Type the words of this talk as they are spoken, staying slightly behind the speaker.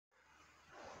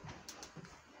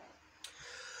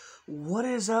What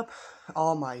is up,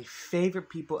 all my favorite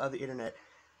people of the internet?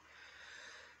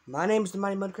 My name is the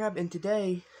Mighty Mudcrab, and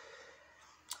today,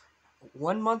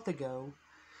 1 month ago,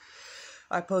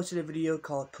 I posted a video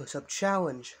called Push Up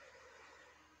Challenge,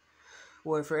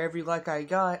 where for every like I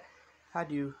got, I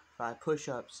do 5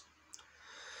 push-ups.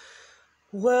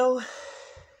 Well,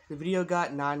 the video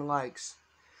got 9 likes,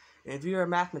 and if you're a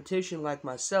mathematician like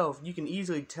myself, you can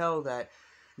easily tell that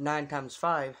 9 times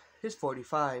 5 is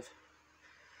 45.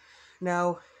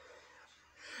 Now,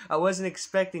 I wasn't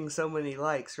expecting so many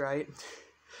likes, right?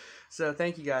 So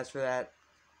thank you guys for that.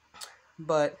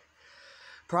 But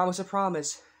promise,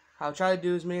 I'll try to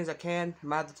do as many as I can. I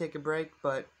might have to take a break,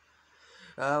 but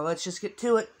let's just get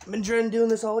to it. I've been doing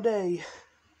this all day.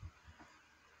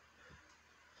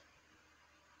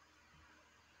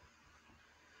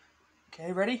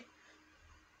 Okay, ready?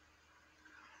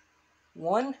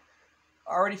 1,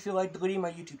 I already feel like deleting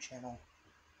my YouTube channel.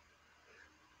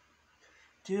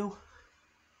 2,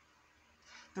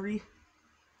 3.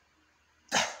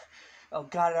 Oh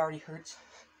God, it already hurts.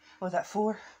 What was that,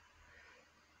 4?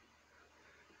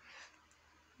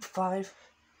 5,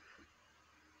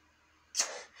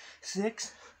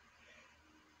 6,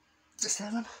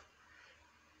 7,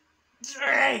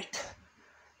 8.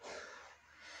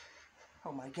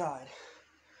 Oh my God.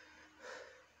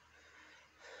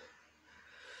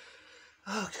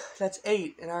 Oh, God, that's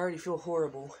 8, and I already feel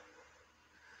horrible.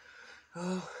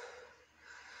 Oh.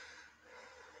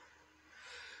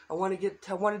 I wanted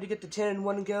to get to 10 in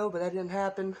one go, but that didn't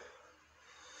happen.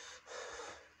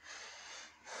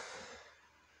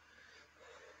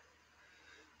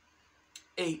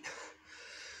 Eight.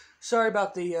 Sorry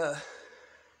about the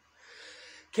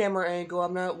camera angle.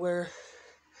 I'm not where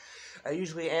I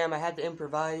usually am. I had to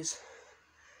improvise.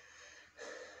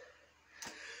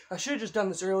 I should have just done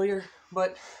this earlier,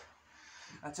 but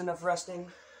that's enough resting.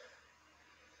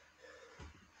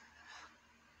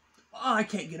 Oh, I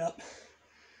can't get up.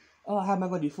 Oh, how am I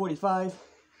going to do 45?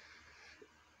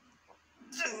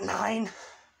 9.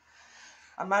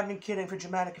 I'm not even kidding for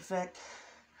dramatic effect.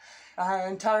 I had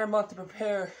an entire month to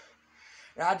prepare,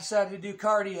 and I decided to do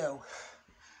cardio.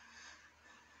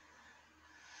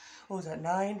 What was that,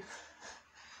 9?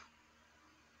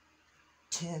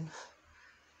 10.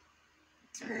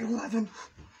 11.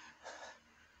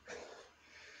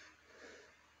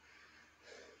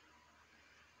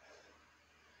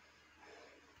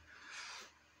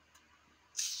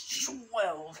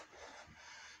 12.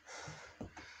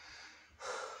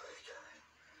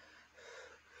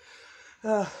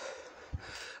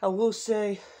 I will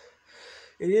say,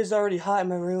 it is already hot in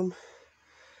my room,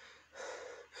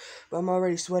 but I'm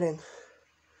already sweating.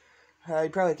 You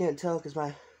probably can't tell because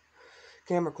my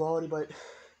camera quality, but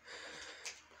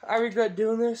I regret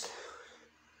doing this,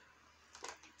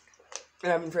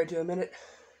 and I'm afraid to admit it.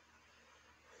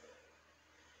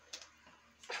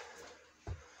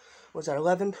 What's that,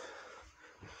 11?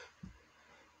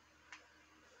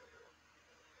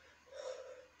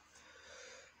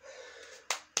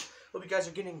 Hope you guys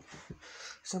are getting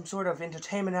some sort of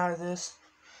entertainment out of this.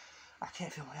 I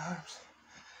can't feel my arms.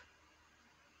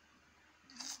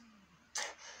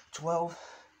 12.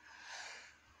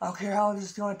 I don't care how long this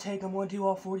is going to take. I'm going to do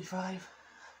all 45.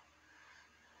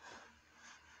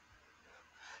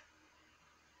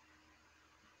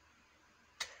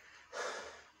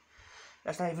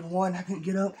 That's not even 1. I couldn't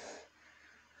get up.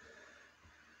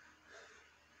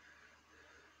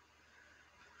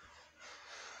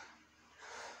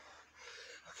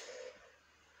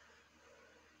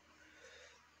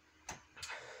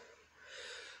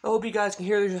 I hope you guys can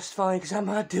hear this just fine, because I'm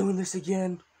not doing this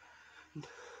again.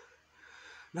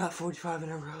 Not 45 in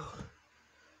a row.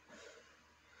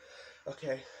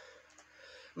 Okay.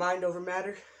 Mind over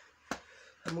matter.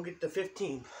 I'm going to get to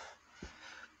 15.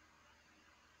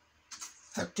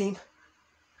 13.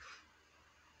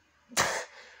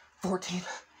 14.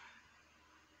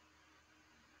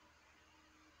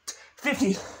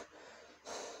 15.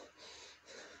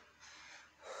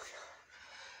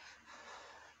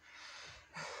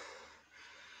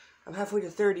 I'm halfway to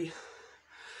 30. I'm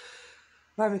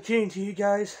not even kidding to you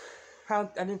guys. I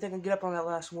didn't think I'd get up on that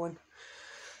last one.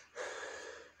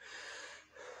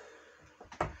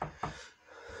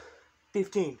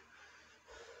 15.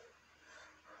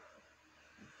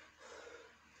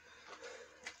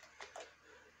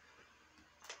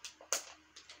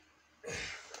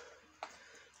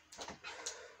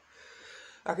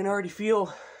 I can already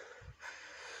feel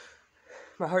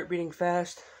my heart beating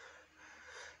fast.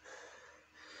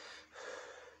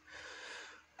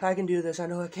 I can do this. I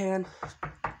know I can.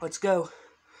 Let's go.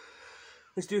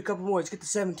 Let's do a couple more. Let's get to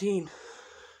 17.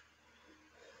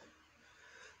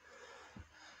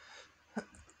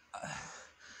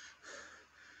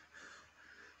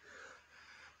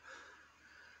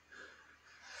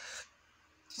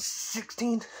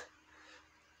 16,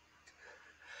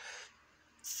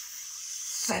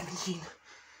 17.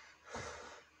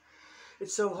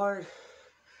 It's so hard.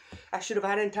 I should have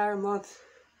had an entire month.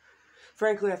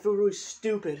 Frankly, I feel really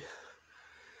stupid.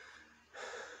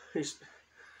 Here's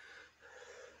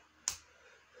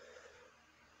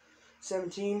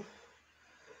 17.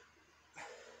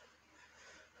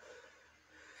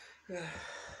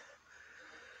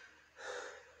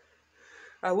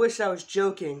 I wish I was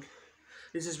joking.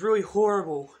 This is really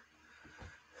horrible.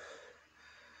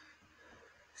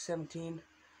 17,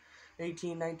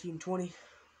 18, 19, 20.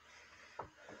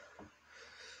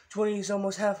 20 is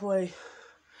almost halfway.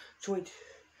 20.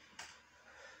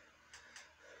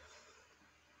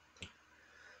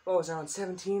 What was I on?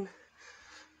 17?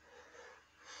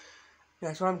 Yeah,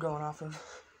 that's what I'm going off of.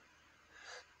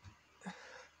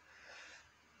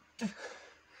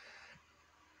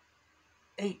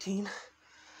 18.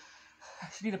 I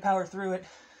just need to power through it.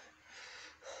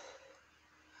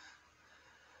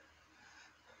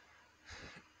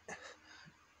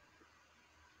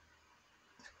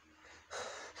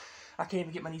 I can't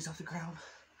even get my knees off the ground.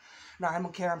 Nah, I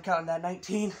don't care. I'm counting that.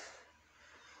 19.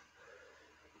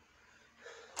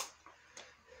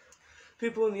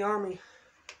 People in the army.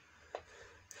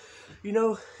 You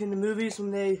know, in the movies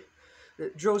when the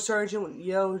drill sergeant would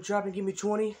yell, drop and give me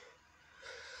 20.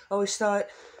 I always thought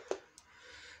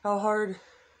how hard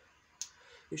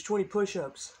is 20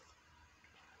 push-ups.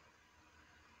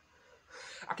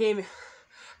 I can't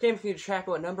even keep track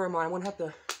of what number I'm on. I wouldn't have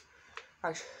to.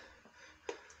 I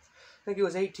think it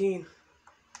was 18.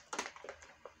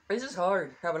 This is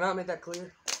hard. Have I not made that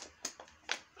clear?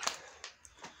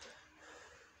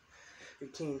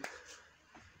 18.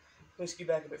 Let me scoot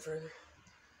back a bit further.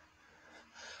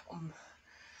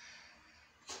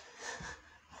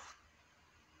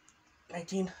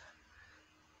 19.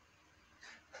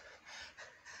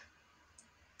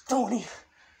 20.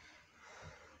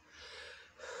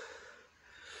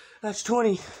 That's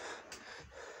 20.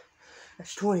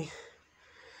 That's 20.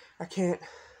 I can't.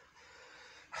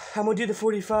 I'm gonna do the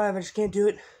 45. I just can't do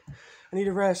it. I need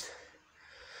a rest.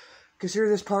 Consider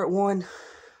this part 1.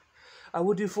 I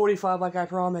will do 45 like I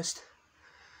promised.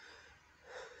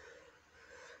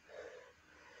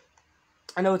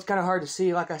 I know it's kind of hard to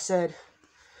see, like I said.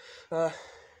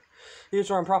 Here's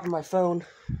where I'm propping my phone.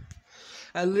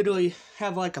 I literally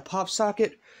have like a pop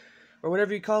socket, or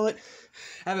whatever you call it.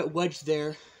 I have it wedged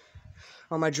there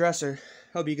on my dresser.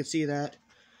 Hope you can see that.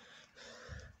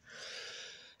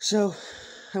 So,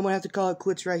 I'm gonna have to call it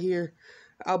quits right here.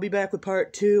 I'll be back with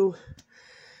part 2.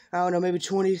 I don't know, maybe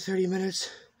 20, 30 minutes.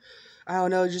 I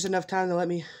don't know, just enough time to let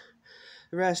me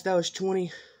rest. That was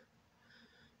 20.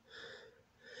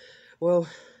 Well,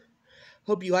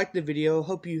 hope you liked the video.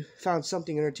 Hope you found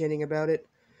something entertaining about it.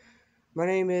 My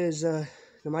name is the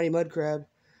Mighty Mud Crab.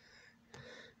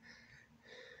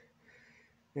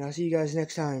 And I'll see you guys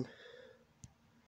next time.